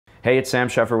Hey, it's Sam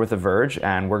Sheffer with The Verge,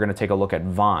 and we're going to take a look at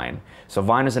Vine. So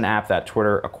Vine is an app that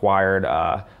Twitter acquired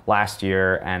last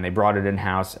year, and they brought it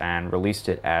in-house and released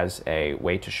it as a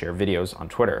way to share videos on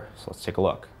Twitter. So let's take a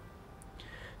look.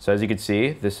 So as you can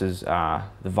see, this is the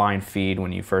Vine feed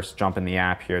when you first jump in the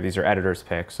app here. These are editors'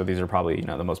 picks, so these are probably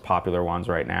the most popular ones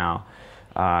right now.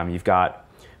 You've got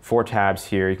 4 tabs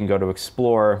here. You can go to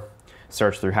Explore,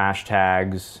 search through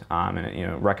hashtags, and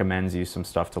it recommends you some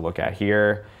stuff to look at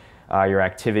here. Your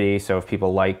activity, so if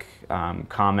people like,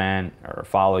 comment, or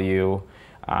follow you,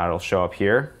 it'll show up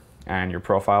here. And your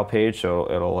profile page, so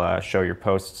it'll show your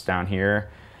posts down here.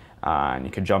 And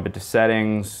you can jump into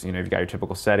settings. You've got your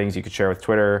typical settings you could share with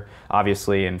Twitter,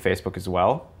 obviously, and Facebook as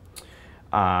well.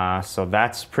 So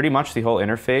that's pretty much the whole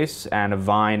interface. And a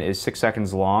Vine is 6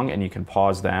 seconds long, and you can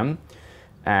pause them.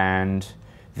 And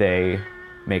they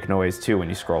make noise too when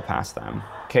you scroll past them.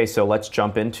 Okay, so let's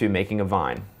jump into making a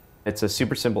Vine. It's a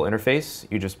super simple interface.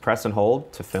 You just press and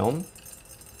hold to film.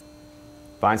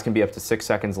 Vines can be up to 6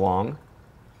 seconds long,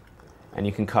 and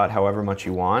you can cut however much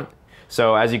you want.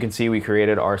 So as you can see, we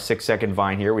created our 6-second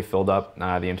Vine here. We filled up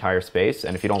the entire space,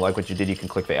 and if you don't like what you did, you can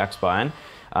click the X button.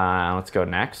 Let's go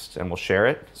next, and we'll share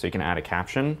it. So you can add a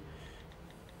caption.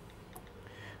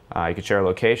 You can share a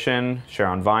location, share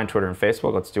on Vine, Twitter, and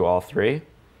Facebook. Let's do all 3.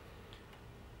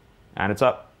 And it's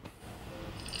up.